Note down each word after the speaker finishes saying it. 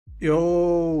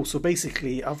Yo, so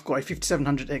basically I've got a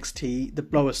 5700 XT, the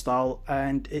blower style,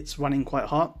 and it's running quite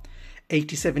hot.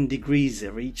 87 degrees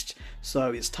it reached,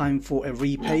 so it's time for a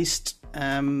repaste.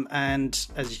 And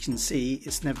as you can see,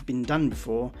 it's never been done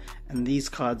before, and these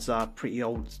cards are pretty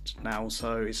old now,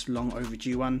 so it's long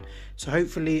overdue one. So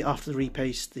hopefully after the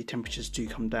repaste the temperatures do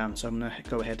come down, so I'm going to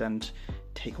go ahead and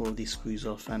take all of these screws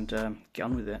off and get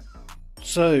on with it.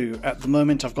 So at the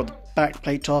moment I've got the back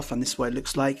plate off, and this is what it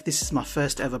looks like. This is my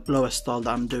first ever blower style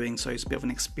that I'm doing, so it's a bit of an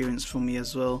experience for me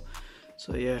as well.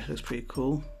 So yeah, it looks pretty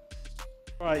cool.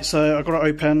 Right, so I got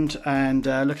it opened, and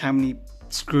look how many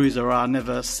screws there are. I've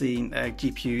never seen a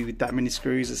GPU with that many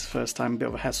screws. It's the first time, a bit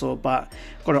of a hassle, but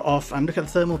got it off. And look at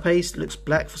the thermal paste, it looks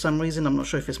black for some reason. I'm not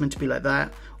sure if it's meant to be like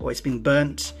that or it's been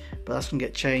burnt, but that's going to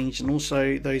get changed. And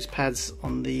also those pads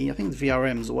on the, I think the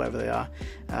VRMs or whatever they are,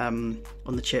 on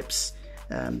the chips,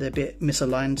 they're a bit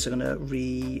misaligned, so I'm going to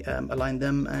realign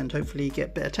them and hopefully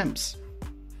get better temps.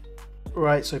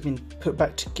 Right, so I've been put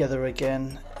back together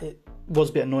again. It was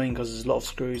a bit annoying because there's a lot of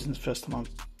screws, and it's the first time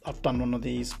I've done one of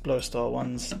these blower style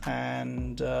ones,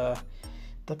 and the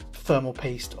thermal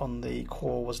paste on the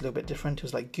core was a little bit different. It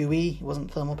was like gooey, it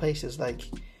wasn't thermal paste, it was like,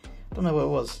 I don't know what it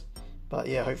was, but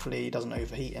yeah, hopefully it doesn't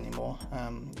overheat anymore.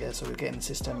 Yeah, so we'll get in the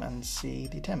system and see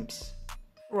the temps.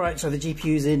 Right, so the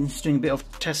GPU's in, it's doing a bit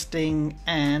of testing,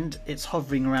 and it's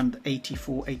hovering around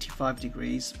 84-85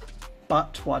 degrees,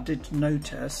 but what I did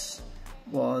notice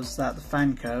was that the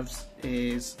fan curves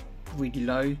is really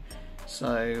low,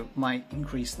 so might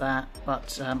increase that.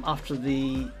 But after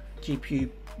the GPU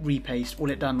repaste, all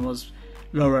it done was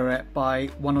lower it by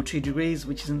 1 or 2 degrees,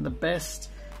 which isn't the best.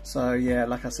 So yeah,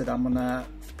 like I said, I'm gonna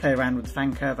play around with the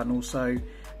fan curve and also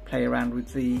play around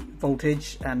with the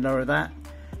voltage and lower that.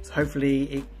 So hopefully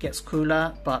it gets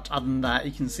cooler, but other than that,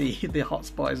 you can see the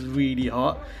hotspot is really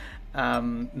hot,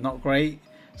 not great.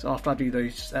 So after I do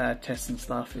those tests and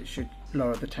stuff, it should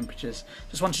lower the temperatures.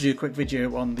 Just wanted to do a quick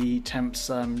video on the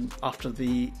temps after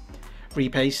the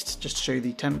repaste, just to show you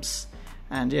the temps.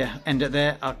 And yeah, end it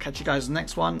there. I'll catch you guys in the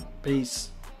next one. Peace.